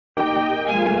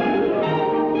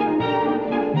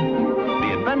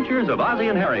Adventures of Ozzie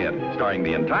and Harriet, starring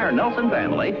the entire Nelson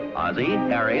family, Ozzie,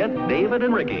 Harriet, David,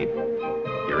 and Ricky.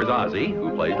 Here's Ozzie,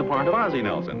 who plays the part of Ozzie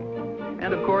Nelson.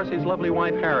 And, of course, his lovely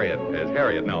wife, Harriet, as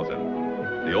Harriet Nelson.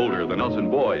 The older of the Nelson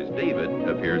boys, David,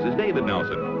 appears as David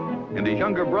Nelson. And his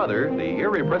younger brother, the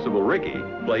irrepressible Ricky,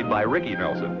 played by Ricky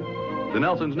Nelson. The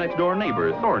Nelsons' next-door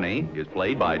neighbor, Thorny, is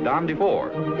played by Don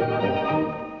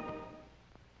DeFore.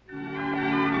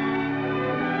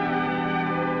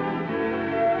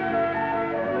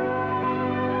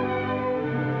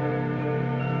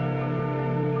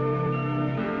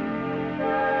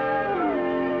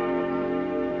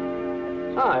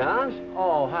 Hi, Oz.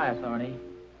 Oh, hi, Thorny.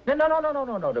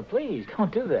 No, please,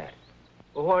 don't do that.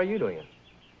 Well, why are you doing it?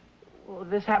 Well,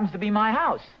 this happens to be my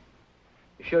house.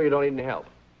 You sure you don't need any help?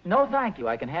 No, thank you.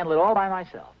 I can handle it all by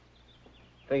myself.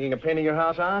 Thinking of painting your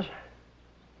house, Oz?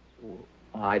 Well,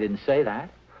 I didn't say that.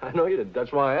 I know you did.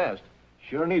 That's why I asked.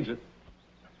 Sure needs it.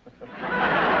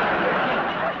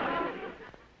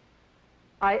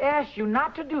 I asked you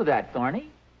not to do that,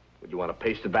 Thorny. Would you want to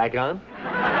paste it back on?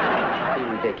 Be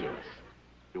ridiculous.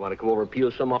 You want to come over and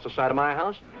peel some off the side of my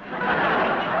house?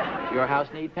 Does your house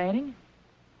need painting?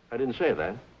 I didn't say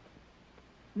that.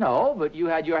 No, but you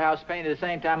had your house painted the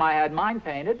same time I had mine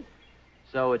painted.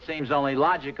 So it seems only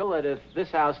logical that if this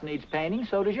house needs painting,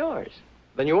 so does yours.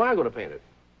 Then you are going to paint it.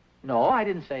 No, I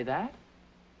didn't say that.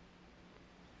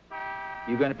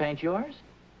 You going to paint yours?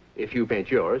 If you paint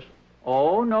yours.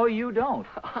 Oh, no, you don't.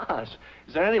 Oz,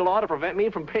 is there any law to prevent me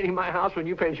from painting my house when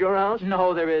you paint your house?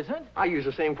 No, there isn't. I use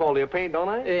the same quality of paint, don't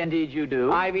I? Indeed you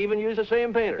do. I've even used the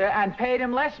same painter. And paid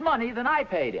him less money than I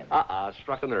paid him.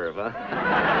 Struck a nerve,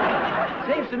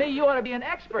 huh? Seems to me you ought to be an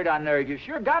expert on nerve. You've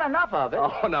sure got enough of it.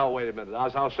 Oh, now, wait a minute,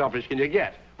 Oz. How selfish can you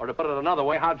get? Or to put it another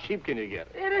way, how cheap can you get?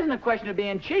 It isn't a question of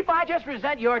being cheap. I just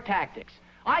resent your tactics.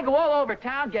 I go all over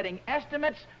town getting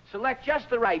estimates, select just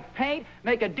the right paint,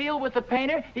 make a deal with the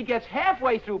painter. He gets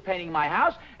halfway through painting my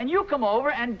house, and you come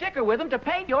over and dicker with him to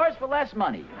paint yours for less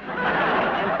money.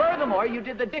 And furthermore, you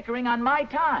did the dickering on my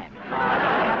time.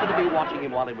 I happened to be watching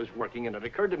him while he was working, and it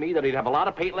occurred to me that he'd have a lot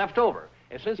of paint left over.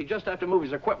 And since he just had to move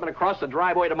his equipment across the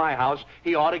driveway to my house,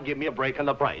 he ought to give me a break on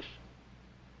the price.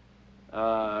 When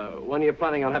are you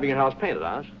planning on having your house painted,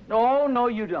 Oz? No,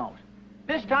 you don't.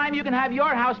 This time you can have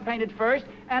your house painted first,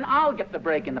 and I'll get the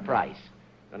break in the price.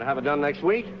 Gonna have it done next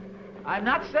week? I'm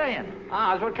not saying.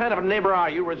 Oz, what kind of a neighbor are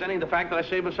you, resenting the fact that I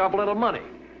saved myself a little money?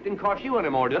 Didn't cost you any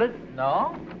more, did it?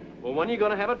 No. Well, when are you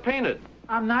gonna have it painted?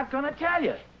 I'm not gonna tell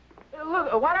you.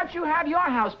 Look, why don't you have your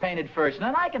house painted first, and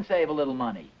then I can save a little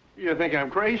money. You think I'm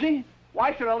crazy?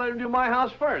 Why should I let him do my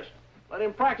house first? Let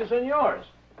him practice in yours.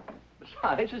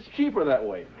 Besides, it's cheaper that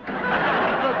way.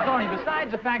 Look, Thorny, besides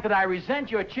the fact that I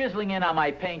resent your chiseling in on my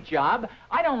paint job,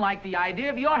 I don't like the idea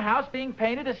of your house being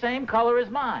painted the same color as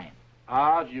mine.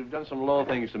 Oz, you've done some low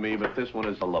things to me, but this one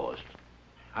is the lowest.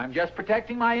 I'm just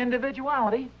protecting my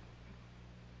individuality.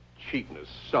 Cheapness,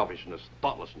 selfishness,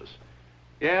 thoughtlessness.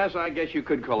 Yes, I guess you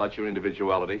could call that your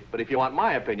individuality, but if you want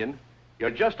my opinion, you're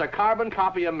just a carbon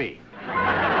copy of me.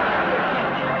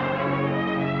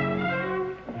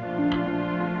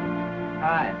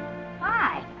 Hi.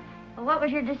 Hi. Well, what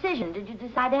was your decision? Did you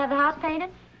decide to have the house painted?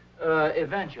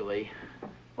 Eventually.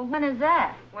 Well, when is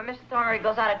that? When Mr. Thorny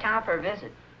goes out of town for a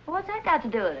visit. Well, what's that got to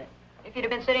do with it? If you'd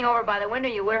have been sitting over by the window,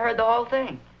 you would have heard the whole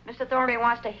thing. Mr. Thorny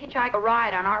wants to hitchhike a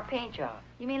ride on our paint job.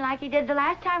 You mean like he did the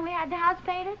last time we had the house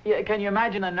painted? Yeah, can you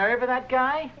imagine the nerve of that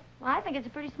guy? Well, I think it's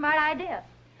a pretty smart idea.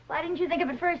 Why didn't you think of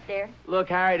it first, dear? Look,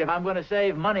 Harriet, if I'm going to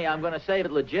save money, I'm going to save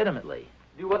it legitimately.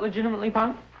 Do what legitimately,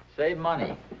 Pop? Save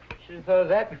money. Should have thought of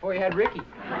that before you had Ricky.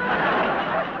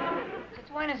 Since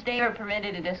when is David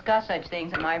permitted to discuss such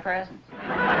things in my presence?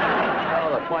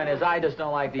 Well, the point is, I just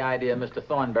don't like the idea of Mr.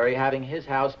 Thornberry having his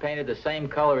house painted the same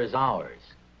color as ours.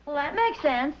 Well, that makes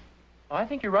sense. Oh, I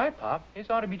think you're right, Pop. His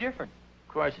ought to be different.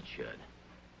 Of course it should.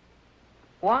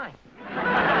 Why?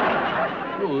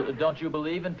 Well, don't you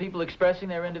believe in people expressing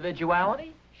their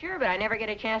individuality? Sure, but I never get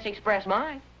a chance to express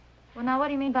mine. Well, now, what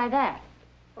do you mean by that?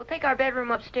 Well, take our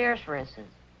bedroom upstairs, for instance.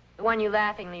 The one you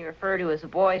laughingly refer to as the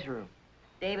boys' room.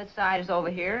 David's side is over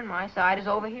here, and my side is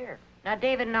over here. Now,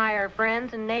 David and I are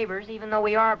friends and neighbors, even though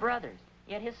we are brothers.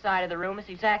 Yet his side of the room is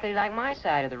exactly like my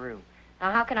side of the room.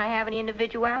 Now, how can I have any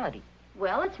individuality?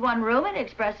 Well, it's one room and it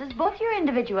expresses both your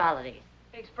individualities.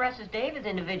 It expresses David's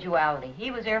individuality. He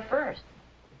was there first.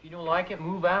 If you don't like it,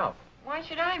 move out. Why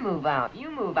should I move out? You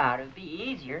move out. It'd be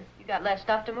easier. You got less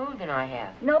stuff to move than I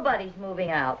have. Nobody's moving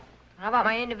out. How about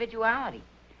my individuality?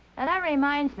 Now, that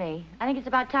reminds me. I think it's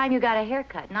about time you got a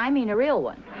haircut, and I mean a real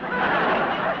one.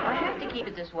 I have to keep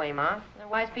it this way, Ma.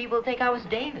 Otherwise, people will think I was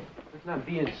David. Let's not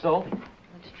be insulting.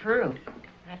 It's true.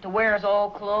 Have to wear his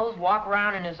old clothes, walk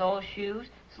around in his old shoes,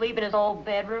 sleep in his old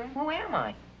bedroom. Who am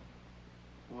I?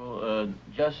 Well,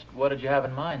 just what did you have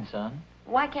in mind, son?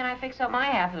 Why can't I fix up my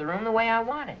half of the room the way I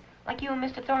want it? Like you and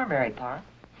Mr. Thornberry, Pa.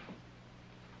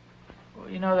 Well,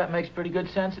 you know, that makes pretty good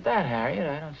sense at that, Harriet.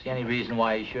 I don't see any reason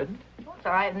why you shouldn't. Well, it's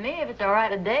all right with me if it's all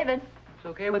right with David. It's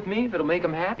okay with me if it'll make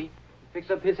him happy.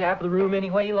 Fix up his half of the room any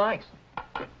way he likes.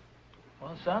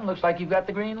 Well, son, looks like you've got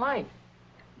the green light.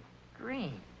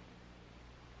 Green.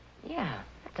 Yeah,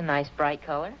 that's a nice bright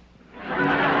color.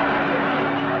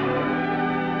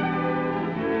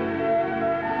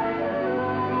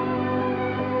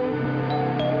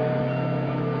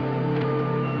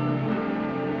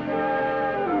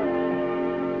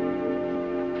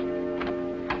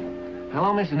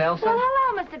 Hello, Mrs. Nelson. Well,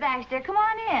 hello, Mr. Baxter. Come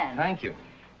on in. Thank you.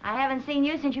 I haven't seen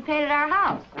you since you painted our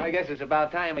house. I guess it's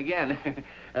about time again.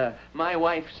 My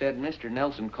wife said Mr.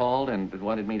 Nelson called and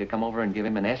wanted me to come over and give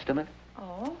him an estimate.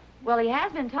 Oh? Well, he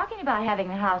has been talking about having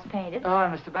the house painted. Oh,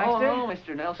 Mr. Baxter? Oh, no,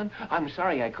 Mr. Nelson. I'm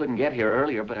sorry I couldn't get here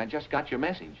earlier, but I just got your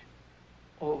message.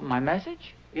 Oh, my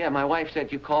message? Yeah, my wife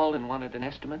said you called and wanted an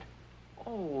estimate.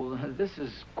 Oh, this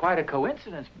is quite a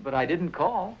coincidence, but I didn't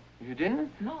call. You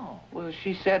didn't? No. Well,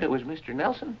 she said it was Mr.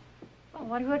 Nelson. Well,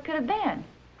 what it could have been?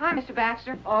 Hi, Mr.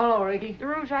 Baxter. Oh, hello, Ricky. The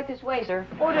room's right this way, sir.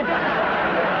 Oh,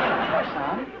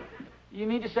 son. You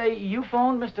mean to say you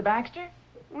phoned Mr. Baxter?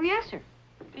 Well, yes, sir.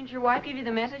 Didn't your wife give you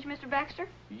the message, Mr. Baxter?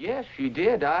 Yes, she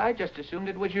did. I just assumed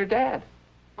it was your dad.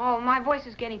 Oh, my voice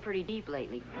is getting pretty deep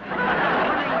lately. I'm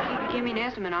wondering if you could give me an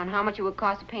estimate on how much it would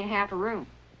cost to paint half a room.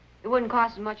 It wouldn't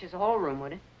cost as much as the whole room,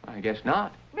 would it? I guess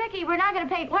not. Ricky, we're not going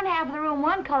to paint one half of the room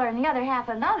one color and the other half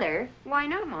another. Why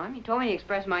not, Mom? You told me to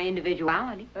express my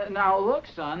individuality. Now, look,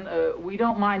 son, we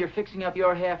don't mind your fixing up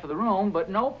your half of the room, but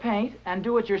no paint and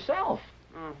do it yourself.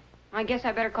 Oh, I guess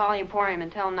I better call the Emporium and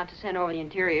tell him not to send over the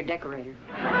interior decorator.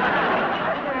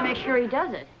 I better make sure he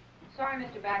does it. Sorry,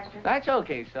 Mr. Baxter. That's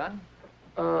okay, son.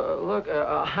 Look,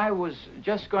 I was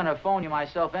just going to phone you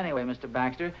myself anyway, Mr.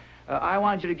 Baxter. I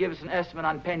wanted you to give us an estimate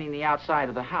on painting the outside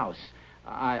of the house.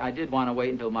 I did want to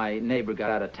wait until my neighbor got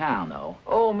out of town, though.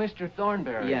 Oh, Mr.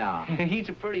 Thornberry. Yeah. He's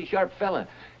a pretty sharp fella.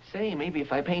 Say, maybe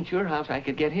if I paint your house, I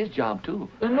could get his job, too.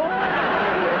 No,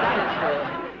 that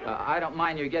is, I don't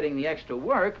mind you getting the extra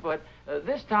work, but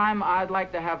this time I'd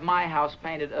like to have my house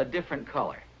painted a different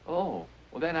color. Oh,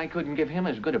 well, then I couldn't give him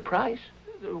as good a price.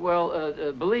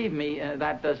 Well, believe me,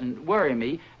 that doesn't worry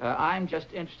me. I'm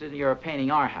just interested in your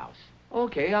painting our house.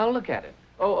 Okay, I'll look at it.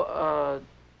 Oh,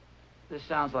 this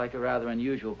sounds like a rather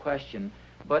unusual question,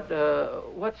 but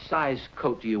what size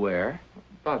coat do you wear?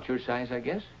 About your size, I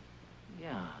guess.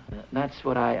 Yeah, that's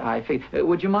what I figured.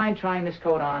 Would you mind trying this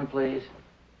coat on, please?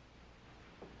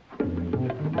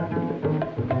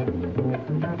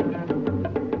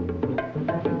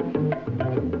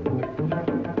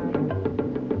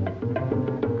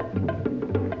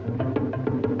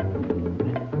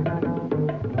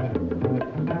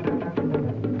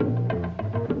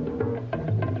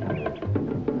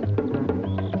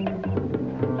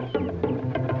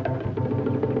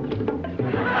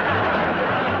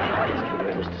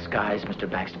 Mr.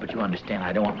 Baxter, but you understand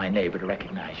I don't want my neighbor to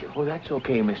recognize you. Oh, that's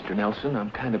okay, Mr. Nelson. I'm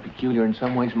kind of peculiar in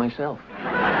some ways myself.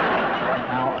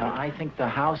 Now, I think the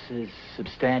house is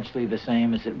substantially the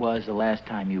same as it was the last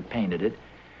time you painted it.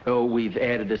 Oh, we've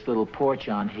added this little porch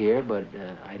on here, but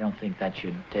I don't think that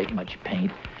should take much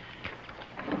paint.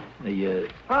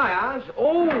 Hi, Oz.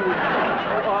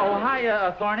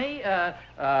 Hi, Thorny.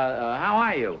 How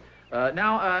are you?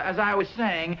 Now, as I was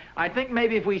saying, I think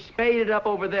maybe if we spaded up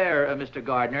over there, Mr.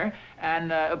 Gardner,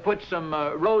 and put some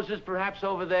roses perhaps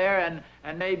over there,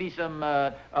 and maybe some,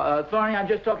 Thorny, I'm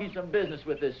just talking some business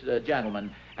with this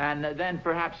gentleman, and then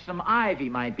perhaps some ivy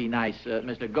might be nice,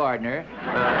 Mr. Gardner.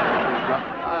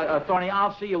 Thorny,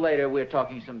 I'll see you later. We're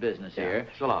talking some business here.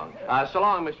 So long. So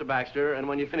long, Mr. Baxter, and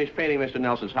when you finish painting Mr.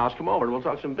 Nelson's house, come over and we'll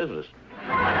talk some business.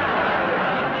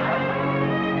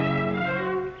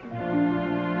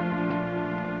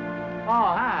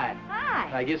 Oh, hi. Hi.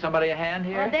 Can I give somebody a hand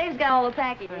here? Well, Dave's got all the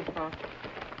packages.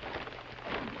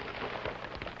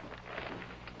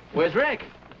 Where's Rick?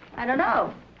 I don't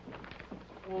know.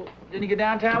 Well, didn't he get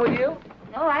downtown with you?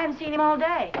 No, I haven't seen him all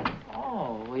day.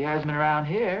 Oh, well, he hasn't been around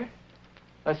here.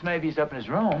 Unless maybe he's up in his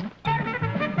room.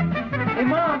 Hey,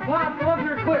 Mom, Pop, come over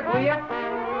here quick, will ya?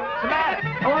 What's the matter?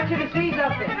 I want you to see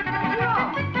something.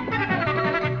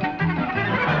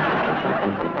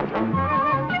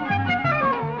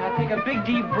 Now take a big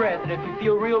deep breath, and if you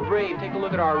feel real brave, take a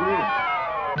look at our roof.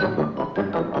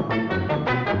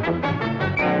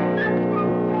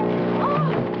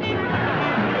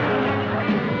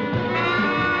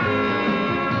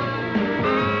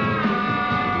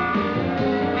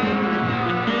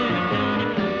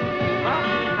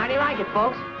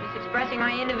 folks. Just expressing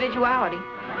my individuality.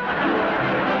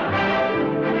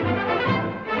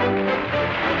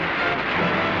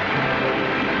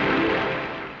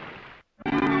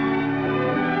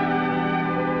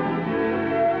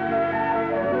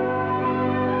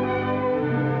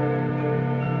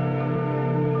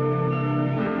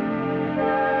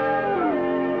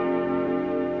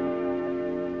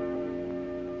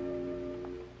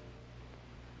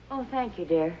 Oh, thank you,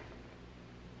 dear.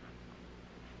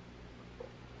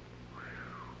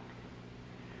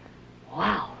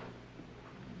 Wow.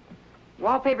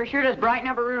 Wallpaper sure does brighten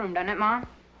up a room, doesn't it, Mom?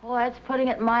 Oh, that's putting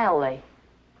it mildly.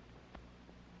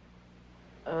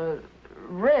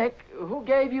 Rick, who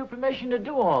gave you permission to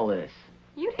do all this?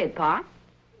 You did, Pa.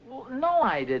 Well, no,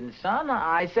 I didn't, son.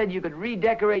 I said you could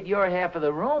redecorate your half of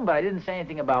the room, but I didn't say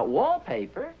anything about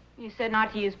wallpaper. You said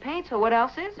not to use paint, so what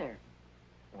else is there?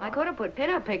 I could have put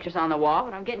pin-up pictures on the wall,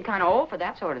 but I'm getting kind of old for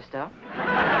that sort of stuff. Boy,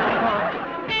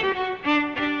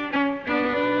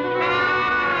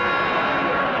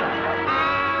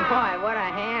 what a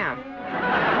ham.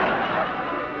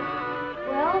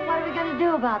 Well, what are we going to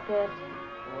do about this?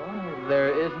 Well, there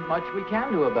isn't much we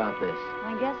can do about this.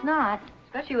 I guess not.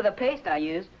 Especially with the paste I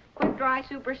use. Quick dry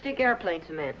super stick airplane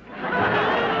cement.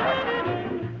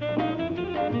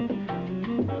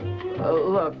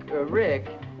 Look, Rick,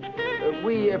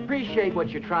 we appreciate what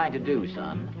you're trying to do,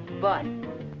 son. But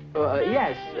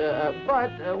Yes,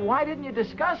 but why didn't you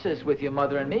discuss this with your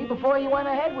mother and me before you went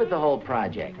ahead with the whole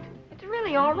project? it's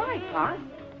really all right, Pa.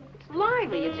 It's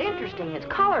lively, it's interesting, it's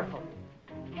colorful.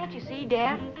 Can't you see,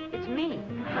 Dad? It's me.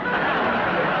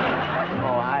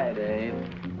 Oh, hi, Dave.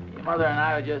 Your mother and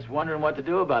I were just wondering what to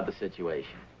do about the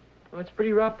situation. Well, it's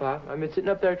pretty rough, Pop. I've been sitting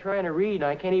up there trying to read, and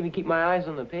I can't even keep my eyes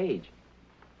on the page.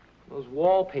 Those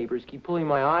wallpapers keep pulling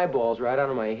my eyeballs right out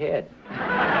of my head.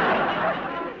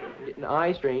 I'm getting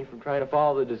eye strain from trying to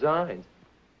follow the designs.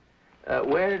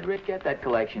 Where did Rick get that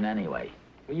collection anyway?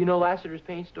 Well, you know Lassiter's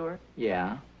paint store?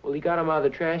 Yeah. Well, he got them out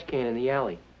of the trash can in the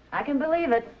alley. I can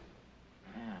believe it.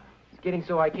 It's getting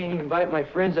so I can't even invite my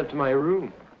friends up to my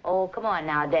room. Oh, come on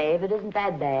now, Dave. It isn't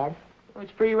that bad. Well,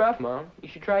 it's pretty rough, Mom. You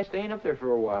should try staying up there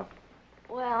for a while.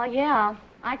 Well, yeah.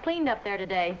 I cleaned up there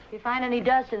today. If you find any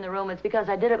dust in the room, it's because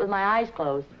I did it with my eyes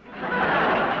closed.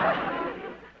 How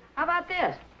about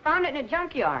this? Found it in a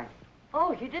junkyard.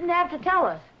 Oh, you didn't have to tell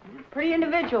us. Pretty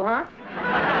individual, huh?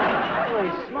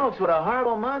 Holy smokes, what a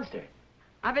horrible monster.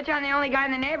 I bet you I'm the only guy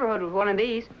in the neighborhood with one of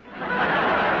these.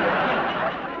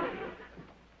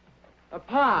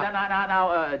 Pop!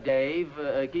 Now, Dave,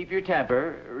 keep your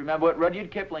temper. Remember what Rudyard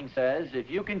Kipling says. If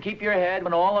you can keep your head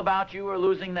when all about you are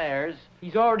losing theirs.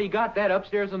 He's already got that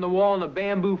upstairs on the wall in a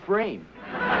bamboo frame.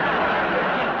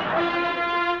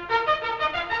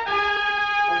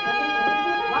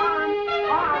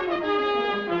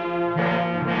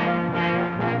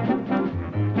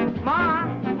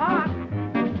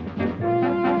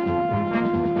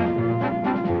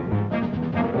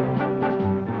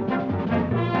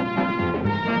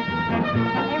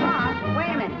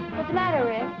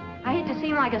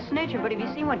 Like a snitcher, but have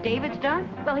you seen what David's done?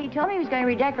 Well, he told me he was going to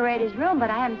redecorate his room,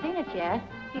 but I haven't seen it yet.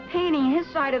 He's painting his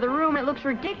side of the room. It looks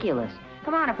ridiculous.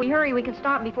 Come on, if we hurry, we can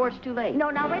stop before it's too late.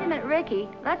 No, now, wait a minute, Ricky.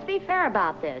 Let's be fair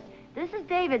about this. This is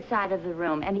David's side of the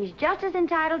room, and he's just as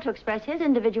entitled to express his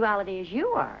individuality as you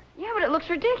are. Yeah, but it looks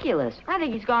ridiculous. I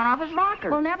think he's gone off his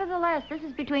rocker. Well, nevertheless, this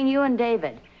is between you and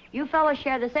David. You fellas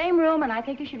share the same room, and I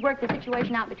think you should work the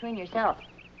situation out between yourselves.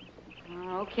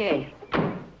 Okay.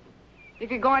 If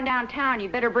you're going downtown, you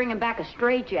better bring him back a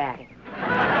straitjacket. Come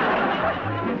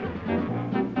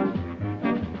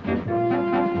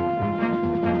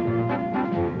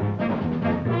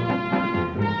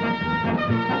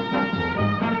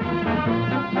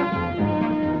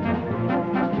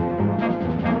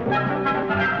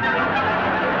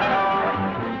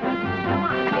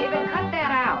on, David, cut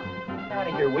that out. Get out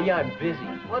of here, will you? I'm busy.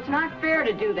 Well, it's not fair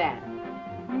to do that.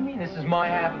 What do you mean? This is my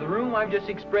half of the room. I'm just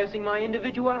expressing my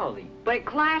individuality. But it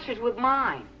clashes with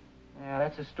mine. Yeah,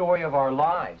 that's the story of our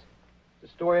lives. The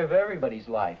story of everybody's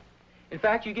life. In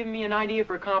fact, you've given me an idea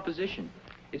for a composition.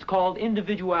 It's called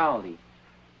Individuality.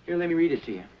 Here, let me read it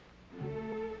to you.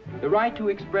 The right to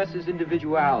express his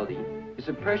individuality is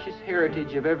a precious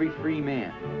heritage of every free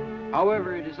man.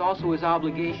 However, it is also his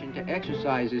obligation to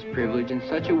exercise this privilege in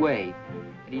such a way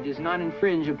that he does not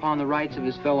infringe upon the rights of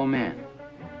his fellow man.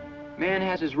 Man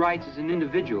has his rights as an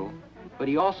individual, but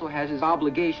he also has his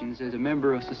obligations as a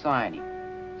member of society.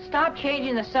 Stop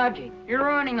changing the subject. You're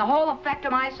ruining the whole effect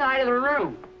of my side of the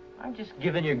room. I'm just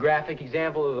giving you a graphic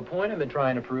example of the point I've been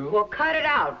trying to prove. Well, cut it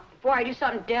out before I do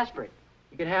something desperate.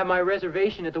 You can have my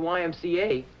reservation at the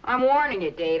YMCA. I'm warning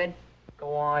you, David.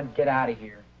 Go on, get out of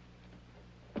here.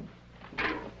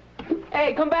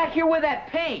 Hey, come back here with that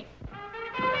paint.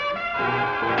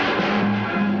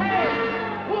 Hey,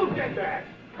 who did that?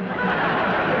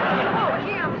 Oh,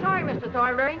 gee, I'm sorry, Mr.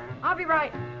 Thornberry. I'll be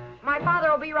right. My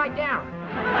father will be right down.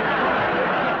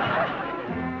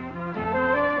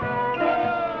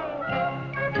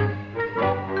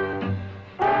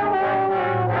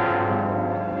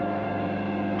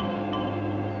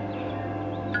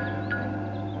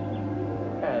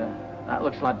 That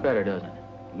looks a lot better, doesn't it?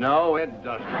 No, it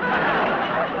doesn't.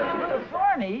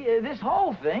 Thorny, this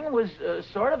whole thing was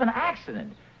sort of an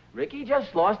accident. Ricky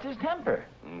just lost his temper.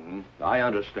 Mm-hmm. I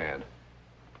understand.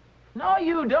 No,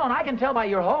 you don't. I can tell by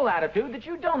your whole attitude that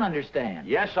you don't understand.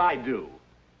 Yes, I do.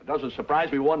 It doesn't surprise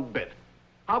me one bit.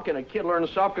 How can a kid learn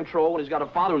self-control when he's got a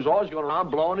father who's always going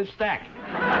around blowing his stack?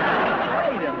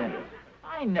 Wait a minute.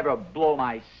 I never blow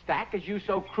my stack, as you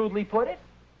so crudely put it.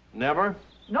 Never?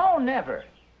 No, never.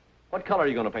 What color are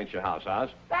you going to paint your house,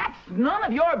 Oz? That's none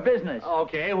of your business.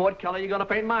 Okay, what color are you going to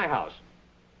paint my house?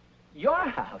 Your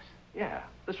house? Yeah,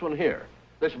 this one here.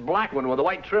 This black one with the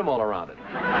white trim all around it.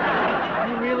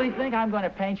 You really think I'm going to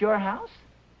paint your house?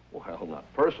 Well, not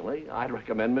personally. I'd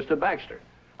recommend Mr. Baxter.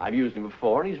 I've used him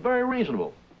before, and he's very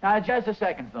reasonable. Now, just a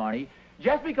second, Thorny.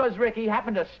 Just because Ricky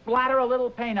happened to splatter a little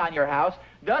paint on your house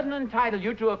doesn't entitle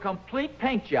you to a complete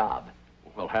paint job.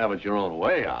 Well, have it your own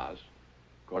way, Oz.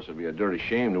 Of course, it'd be a dirty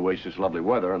shame to waste this lovely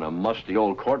weather in a musty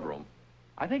old courtroom.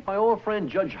 I think my old friend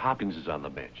Judge Hopkins is on the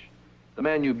bench. The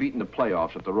man you beat in the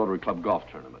playoffs at the Rotary Club golf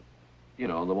tournament. You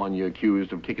know, the one you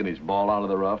accused of kicking his ball out of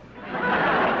the rough.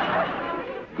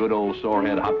 Good old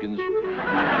Sorehead Hopkins.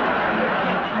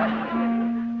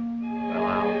 Well,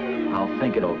 I'll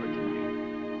think it over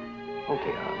tonight.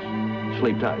 Okay, Oz.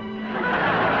 Sleep tight.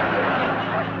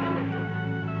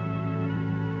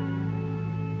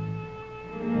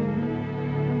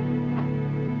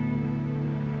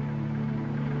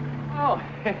 Oh,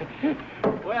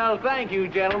 well, thank you,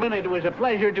 gentlemen. It was a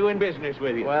pleasure doing business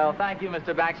with you. Well, thank you,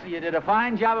 Mr. Baxter. You did a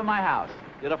fine job at my house.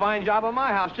 Did a fine job on my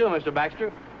house, too, Mr.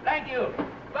 Baxter. Thank you.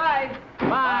 Bye.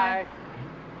 Bye.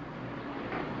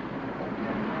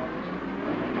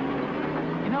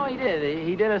 You know, he did.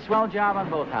 He did a swell job on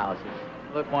both houses.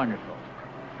 Look wonderful.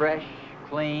 Fresh,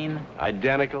 clean.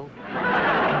 Identical. You know,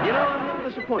 I'm a little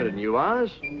disappointed in you, Oz.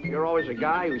 You're always a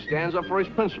guy who stands up for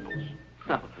his principles.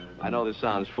 I know this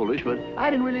sounds foolish, but I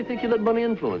didn't really think you let money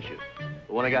influence you.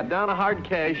 But when I got down to hard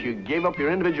cash, you gave up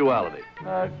your individuality.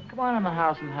 Come on in the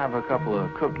house and have a couple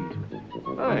of cookies with me.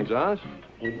 Thanks, Oz.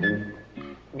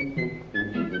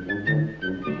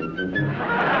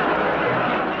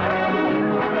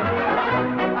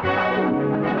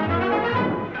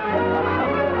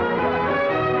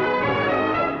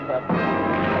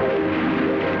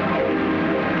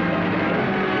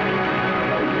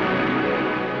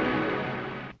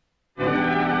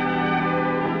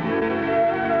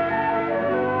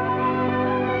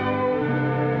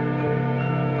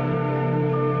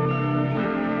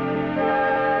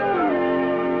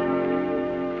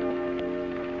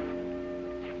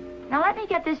 Now, let me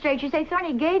get this straight. You say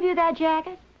Thorny gave you that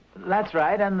jacket? That's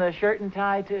right, and the shirt and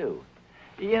tie, too.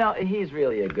 You know, he's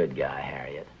really a good guy,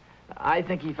 Harriet. I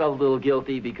think he felt a little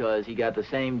guilty because he got the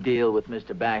same deal with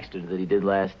Mr. Baxter that he did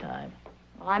last time.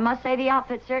 Well, I must say the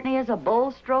outfit certainly is a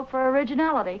bold stroke for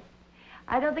originality.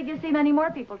 I don't think you'll see many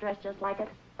more people dressed just like it.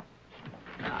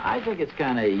 I think it's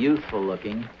kind of youthful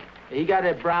looking. He got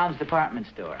it at Brown's department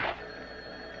store.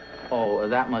 Oh,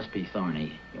 that must be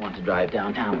Thorny. He wants to drive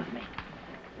downtown with me.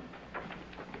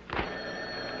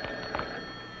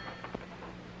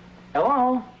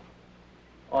 Hello?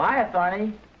 Oh, hiya,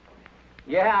 Thorny.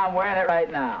 Yeah, I'm wearing it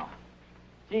right now.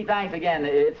 Gee, thanks again.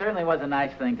 It certainly was a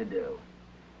nice thing to do.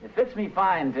 It fits me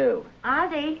fine, too.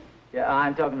 Ozzie? Yeah,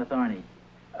 I'm talking to Thorny.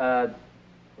 Well,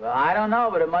 I don't know,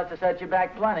 but it must have set you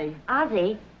back plenty.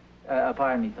 Ozzie?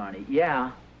 Pardon me, Thorny.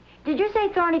 Yeah. Did you say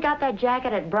Thorny got that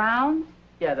jacket at Brown's?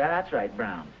 Yeah, that's right,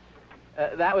 Brown's.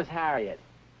 That was Harriet.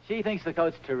 She thinks the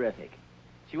coat's terrific.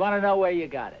 She wanted to know where you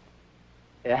got it.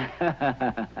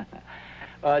 Yeah.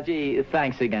 Well, gee,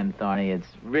 thanks again, Thorny. It's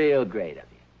real great of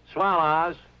you. Swell,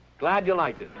 Oz. Glad you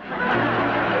liked it.